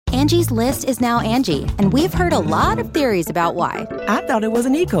Angie's List is now Angie, and we've heard a lot of theories about why. I thought it was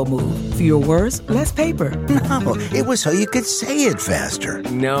an eco move. Fewer words, less paper. No, it was so you could say it faster.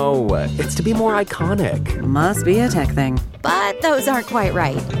 No, it's to be more iconic. Must be a tech thing. But those aren't quite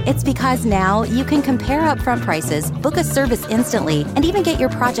right. It's because now you can compare upfront prices, book a service instantly, and even get your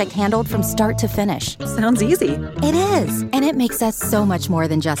project handled from start to finish. Sounds easy. It is, and it makes us so much more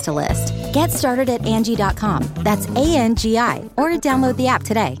than just a list. Get started at Angie.com. That's ANGI, or download the app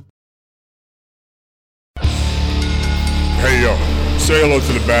today. Hey, yo, say hello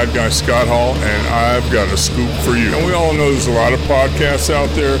to the bad guy, Scott Hall, and I've got a scoop for you. And we all know there's a lot of podcasts out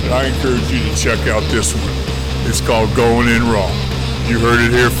there, and I encourage you to check out this one. It's called Going In Raw. You heard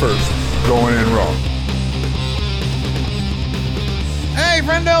it here first. Going In Raw. Hey,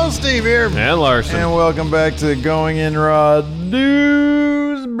 friendo, Steve here. And Larson. And welcome back to Going In Raw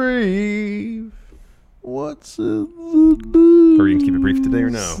News Brief. What's in the news? Are we going to keep it brief today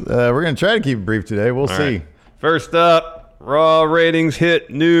or no? We're going to try to keep it brief today. We'll see. Right. First up, Raw ratings hit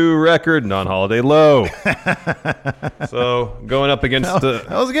new record, non-holiday low. So going up against that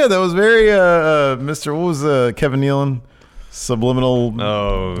was good. That was very Mr. What was Kevin Nealon? Subliminal,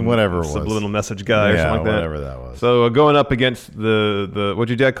 whatever it was. Subliminal message guy or something like that. Whatever that was. So going up against the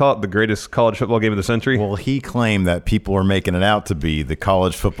what'd your dad call it? The greatest college football game of the century? Well, he claimed that people were making it out to be the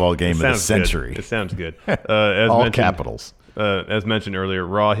college football game of the century. Good. It sounds good. All capitals. As mentioned earlier,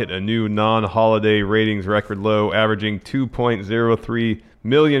 Raw hit a new non-holiday ratings record low, averaging 2.03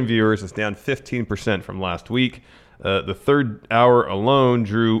 million viewers. It's down 15% from last week. The third hour alone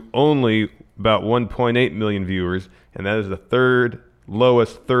drew only about 1.8 million viewers, and that is the third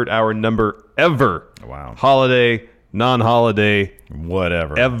lowest third-hour number ever. Wow. Holiday, non-holiday,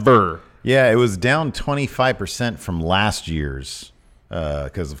 whatever. Ever. Yeah, it was down 25% from last year's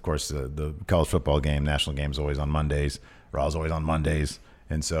because, of course, the college football game, national game, is always on Mondays. Raw's always on Mondays.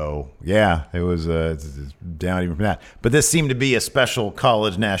 And so, yeah, it was it's down even from that. But this seemed to be a special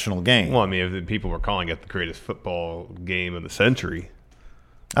college national game. Well, I mean, if people were calling it the greatest football game of the century.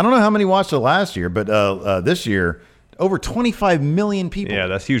 I don't know how many watched it last year, but this year, over 25 million people. Yeah,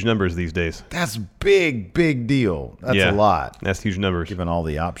 that's huge numbers these days. That's big deal. That's a lot. That's huge numbers. Given all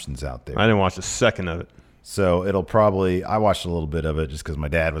the options out there. I didn't watch a second of it. So it'll probably, I watched a little bit of it just because my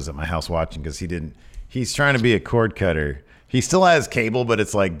dad was at my house watching because he's trying to be a cord cutter. He still has cable, but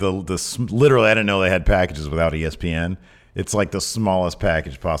it's like the literally, I didn't know they had packages without ESPN. It's like the smallest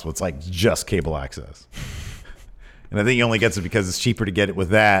package possible. It's like just cable access. And I think he only gets it because it's cheaper to get it with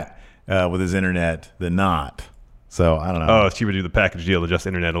that, with his internet than not. So I don't know. Oh, it's cheaper to do the package deal than just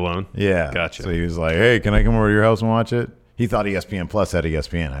internet alone. Yeah. Gotcha. So he was like, hey, can I come over to your house and watch it? He thought ESPN Plus had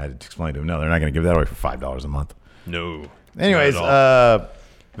ESPN. I had to explain to him, no, they're not going to give that away for $5 a month. No. Anyways,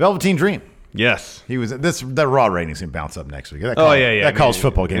 Velveteen Dream. Yes. He was that Raw ratings can bounce up next week. That college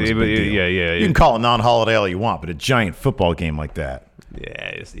football game is a big deal. Yeah. You can call it non-holiday all you want, but a giant football game like that. Yeah,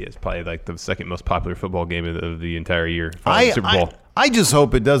 it's probably like the second most popular football game of the entire year. Super Bowl. I just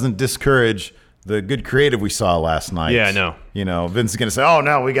hope it doesn't discourage the good creative we saw last night. Yeah, I know. You know, Vince is going to say, oh,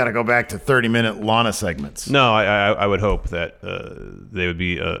 no, we got to go back to 30-minute Lana segments. No, I would hope that they would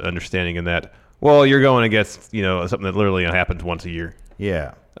be understanding in that, well, you're going against, something that literally happens once a year.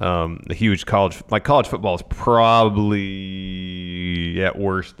 Yeah. The huge college football is probably at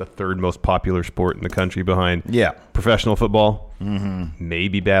worst the third most popular sport in the country behind professional football,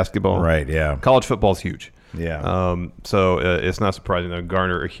 maybe basketball. Right, yeah. College football is huge. Yeah. So it's not surprising to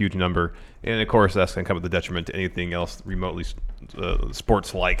garner a huge number. And, of course, that's going to come at the detriment to anything else remotely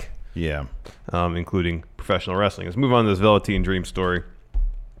sports-like. Yeah. Including professional wrestling. Let's move on to this Velveteen Dream story.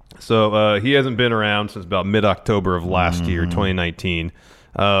 So he hasn't been around since about mid-October of last year, 2019.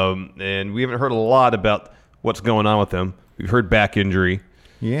 And we haven't heard a lot about what's going on with him. We've heard back injury.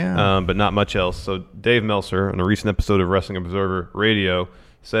 Yeah. But not much else. So Dave Meltzer, on a recent episode of Wrestling Observer Radio,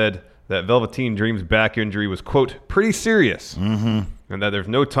 said that Velveteen Dream's back injury was, quote, pretty serious, and that there's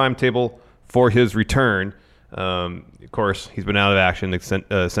no timetable for his return. Of course, he's been out of action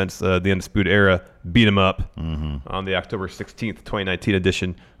since the Undisputed Era beat him up on the October 16th, 2019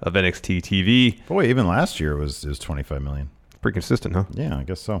 edition of NXT TV. Boy, even last year it was $25 million. Pretty consistent, huh? Yeah, I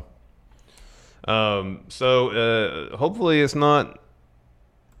guess so. So hopefully it's not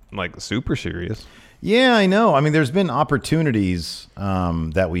like super serious. Yeah, I know. I mean, there's been opportunities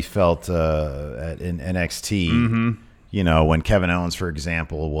that we felt in NXT. You know, when Kevin Owens, for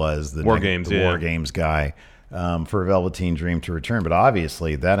example, was the War Games guy for Velveteen Dream to return. But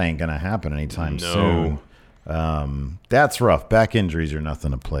obviously, that ain't going to happen anytime soon. That's rough. Back injuries are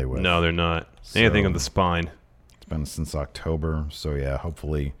nothing to play with. No, they're not. Anything of the spine. It's been since October. So, yeah,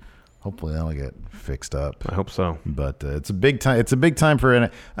 hopefully Hopefully that'll get fixed up. I hope so. But it's a big time. It's a big time for.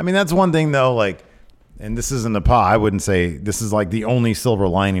 I mean, that's one thing though. Like, and this isn't a I wouldn't say this is like the only silver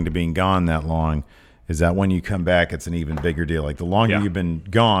lining to being gone that long. Is that when you come back, it's an even bigger deal. Like the longer you've been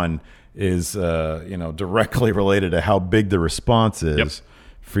gone is, directly related to how big the response is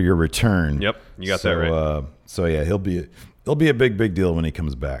for your return. Yep, you got that right. So yeah, he'll be a big deal when he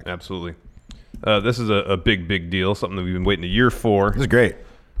comes back. Absolutely. This is a big deal. Something that we've been waiting a year for. This is great.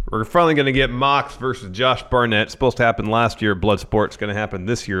 We're finally going to get Mox versus Josh Barnett. It's supposed to happen last year at Bloodsport. It's going to happen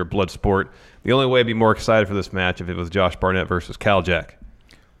this year at Bloodsport. The only way I'd be more excited for this match if it was Josh Barnett versus Caljack.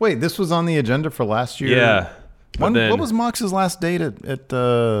 Wait, this was on the agenda for last year? Yeah. What was Mox's last date at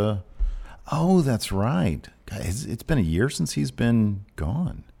the... Oh, that's right. Guys, it's been a year since he's been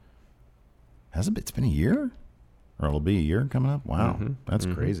gone. Has it? It's been a year? Or it'll be a year coming up? Wow. That's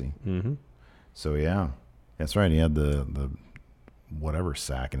crazy. So, yeah. That's right. He had the whatever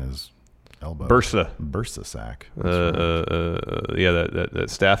sack in his elbow. Bursa sack. That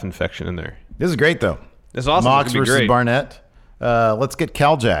staph infection in there. This is great, though. It's awesome. Mox versus Barnett. Let's get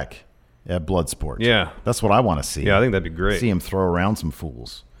Caljack at Bloodsport. Yeah. That's what I want to see. Yeah, I think that'd be great. See him throw around some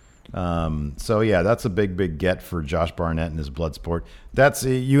fools. So, yeah, that's a big get for Josh Barnett and his Bloodsport. That's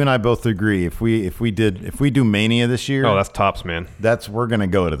you and I both agree. If we do Mania this year, that's tops, man. We're gonna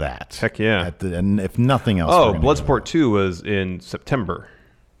go to that. Heck yeah! And if nothing else, Bloodsport 2 was in September.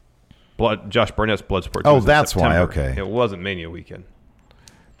 Josh Barnett's Bloodsport 2. Oh, that's why. Okay, it wasn't Mania weekend.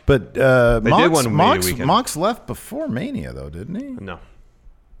 But Mox weekend. left before Mania, though, didn't he? No.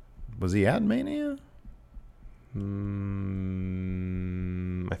 Was he at Mania? I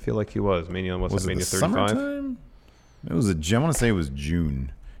feel like he was. Mania was Mania 35. Summertime? It was I want to say it was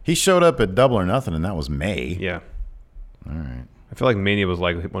June. He showed up at Double or Nothing, and that was May. Yeah. All right. I feel like Mania was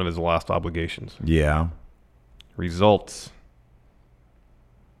like one of his last obligations. Yeah. Results.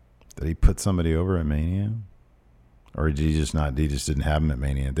 Did he put somebody over at Mania? Or did he just not? He just didn't have him at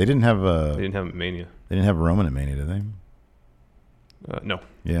Mania. They didn't have him at Mania. They didn't have Roman at Mania, did they? No.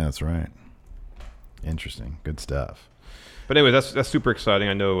 Yeah, that's right. Interesting. Good stuff. But anyway, that's super exciting.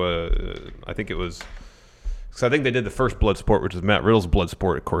 I know. I think it was. So I think they did the first Bloodsport, which is Matt Riddle's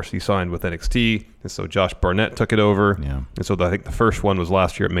Bloodsport. Of course, he signed with NXT, and so Josh Barnett took it over. Yeah. And so I think the first one was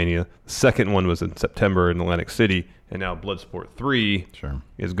last year at Mania. The second one was in September in Atlantic City, and now Bloodsport 3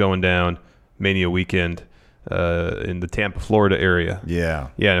 is going down Mania weekend in the Tampa, Florida area. Yeah.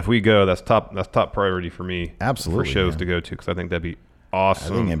 Yeah, and if we go, that's top priority for me. Absolutely. For shows to go to, because I think that'd be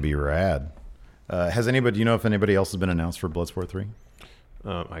awesome. I think it'd be rad. Do you know if anybody else has been announced for Bloodsport 3?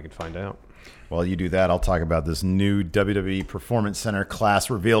 I can find out. While you do that, I'll talk about this new WWE Performance Center class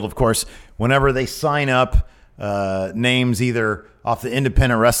revealed. Of course, whenever they sign up names either off the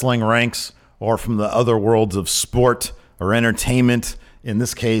independent wrestling ranks or from the other worlds of sport or entertainment, in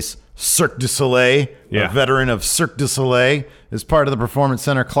this case, Cirque du Soleil, a veteran of Cirque du Soleil, is part of the Performance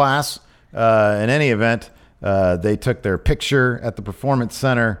Center class. In any event, they took their picture at the Performance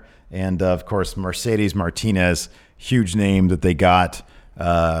Center. And, of course, Mercedes Martinez, huge name that they got.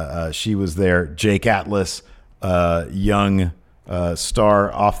 She was there. Jake Atlas, young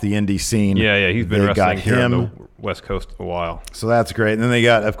star off the indie scene. Yeah, he's been wrestling here on the West Coast a while. So that's great. And then they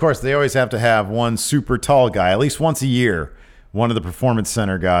got, of course, they always have to have one super tall guy, at least once a year. One of the Performance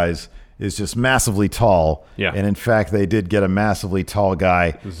Center guys is just massively tall. Yeah. And, in fact, they did get a massively tall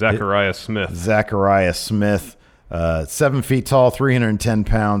guy. Zachariah Smith. 7 feet tall, 310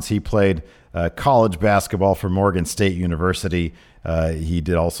 pounds. He played college basketball for Morgan State University. He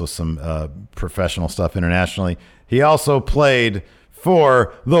did also some professional stuff internationally. He also played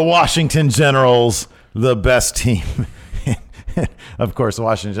for the Washington Generals, the best team. Of course, the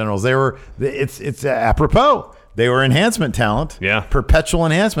Washington Generals. It's apropos. They were enhancement talent. Yeah. Perpetual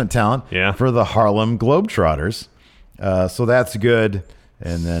enhancement talent. Yeah. For the Harlem Globetrotters. So that's good.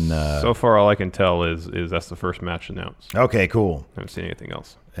 And then so far, all I can tell is that's the first match announced. Okay, cool. I haven't seen anything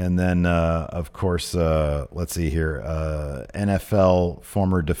else. And then, of course, let's see here. NFL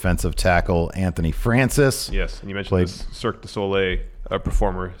former defensive tackle Anthony Francis. Yes, and you mentioned this Cirque du Soleil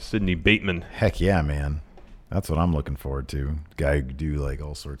performer, Sidney Bateman. Heck yeah, man. That's what I'm looking forward to. Guy who do like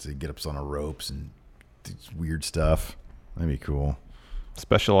all sorts of get-ups on the ropes and weird stuff. That'd be cool.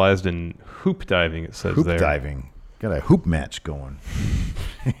 Specialized in hoop diving, it says there. Hoop diving. Got a hoop match going.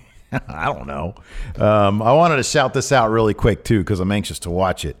 I don't know. I wanted to shout this out really quick, too, because I'm anxious to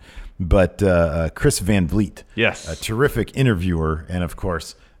watch it. But Chris Van Vliet, yes, a very interviewer, and, of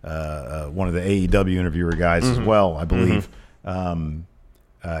course, one of the AEW interviewer guys as well, I believe.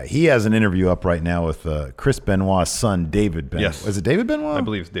 He has an interview up right now with Chris Benoit's son, David Benoit. Yes. Is it David Benoit? I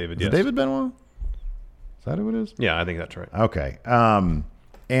believe it's David, Is it David Benoit? Is that who it is? Yeah, I think that's right. Okay.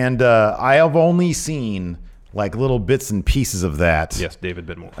 And I have only seen like little bits and pieces of that. Yes, David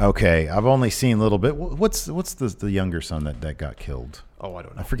Bidmore. Okay, I've only seen a little bit. What's the younger son that got killed? Oh, I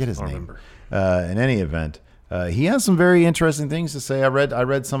don't know. I forget his name. Remember. In any event, he has some very interesting things to say. I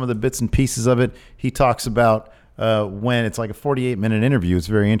read some of the bits and pieces of it. He talks about when it's like a 48-minute interview. It's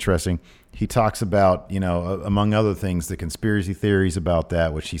very interesting. He talks about, among other things, the conspiracy theories about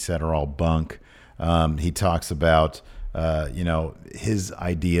that, which he said are all bunk. He talks about, his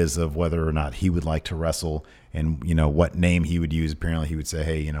ideas of whether or not he would like to wrestle and, what name he would use. Apparently he would say,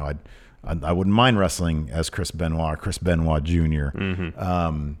 hey, I wouldn't mind wrestling as Chris Benoit or Chris Benoit Jr.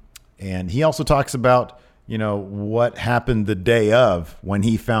 Mm-hmm. And he also talks about, what happened the day of when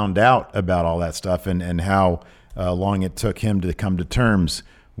he found out about all that stuff and how long it took him to come to terms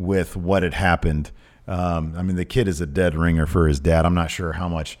with what had happened. The kid is a dead ringer for his dad. I'm not sure how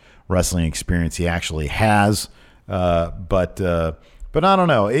much wrestling experience he actually has, but I don't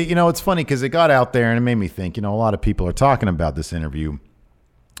know. It's funny because it got out there and it made me think. A lot of people are talking about this interview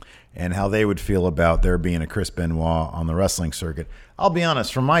and how they would feel about there being a Chris Benoit on the wrestling circuit. I'll be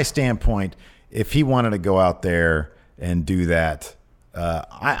honest, from my standpoint, if he wanted to go out there and do that,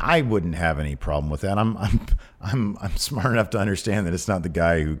 I wouldn't have any problem with that. I'm smart enough to understand that it's not the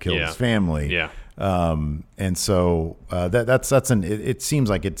guy who killed his family. Yeah. And so it seems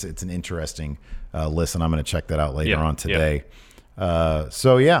like it's an interesting list, and I'm going to check that out later on today.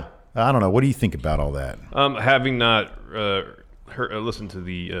 Yeah. I don't know. What do you think about all that? Having not listened to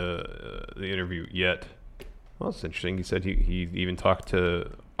the interview yet. Well, it's interesting. He said he even talked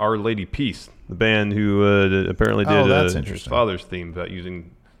to Our Lady Peace, the band who apparently did his father's theme about using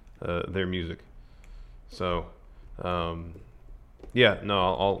their music. So, I'll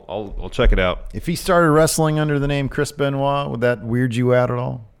check it out. If he started wrestling under the name Chris Benoit, would that weird you out at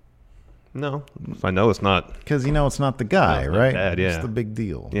all? No, I know it's not. Because it's not the guy, right? Bad, yeah. It's the big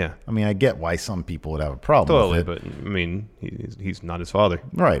deal. Yeah. I get why some people would have a problem with it. But he's not his father.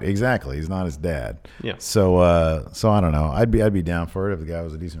 Right, exactly. He's not his dad. Yeah. So I don't know. I'd be down for it if the guy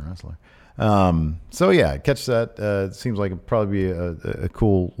was a decent wrestler. Catch that. It seems like it'd probably be a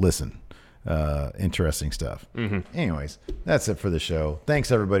cool listen. Interesting stuff. Mm-hmm. Anyways, that's it for the show.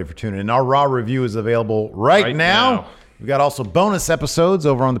 Thanks everybody for tuning in. Our Raw review is available right now. We've got also bonus episodes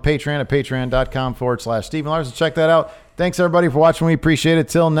over on the Patreon at patreon.com/Stephen Larson. Check that out. Thanks everybody for watching. We appreciate it.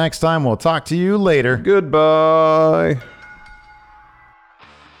 Till next time, we'll talk to you later. Goodbye.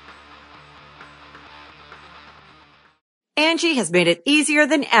 Angie has made it easier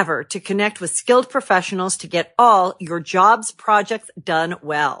than ever to connect with skilled professionals to get all your jobs projects done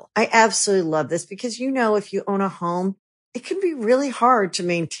well. I absolutely love this because, if you own a home, it can be really hard to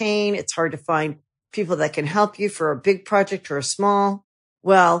maintain. It's hard to find people that can help you for a big project or a small.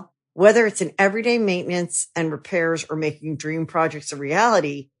 Well, whether it's in everyday maintenance and repairs or making dream projects a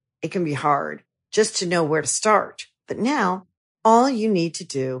reality, it can be hard just to know where to start. But now all you need to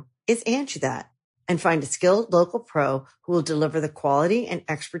do is Angie that and find a skilled local pro who will deliver the quality and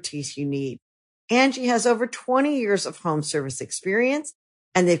expertise you need. Angie has over 20 years of home service experience,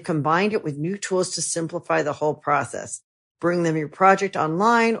 and they've combined it with new tools to simplify the whole process. Bring them your project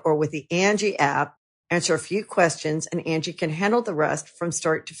online or with the Angie app. Answer a few questions, and Angie can handle the rest from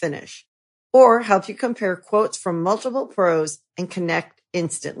start to finish. Or help you compare quotes from multiple pros and connect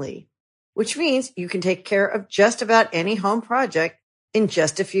instantly. Which means you can take care of just about any home project in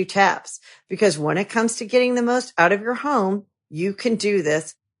just a few taps. Because when it comes to getting the most out of your home, you can do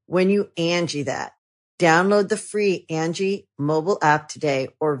this when you Angie that. Download the free Angie mobile app today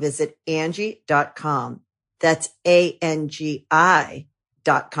or visit Angie.com. That's ANGI.com.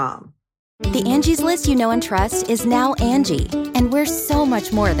 The Angie's List you know and trust is now Angie, and we're so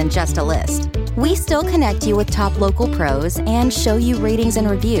much more than just a list. We still connect you with top local pros and show you ratings and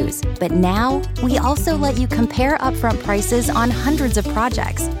reviews, but now we also let you compare upfront prices on hundreds of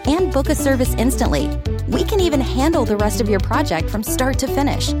projects and book a service instantly. We can even handle the rest of your project from start to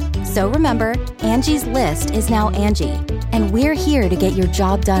finish. So remember, Angie's List is now Angie, and we're here to get your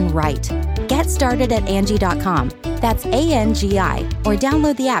job done right. Get started at Angie.com. That's ANGI, or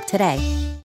download the app today.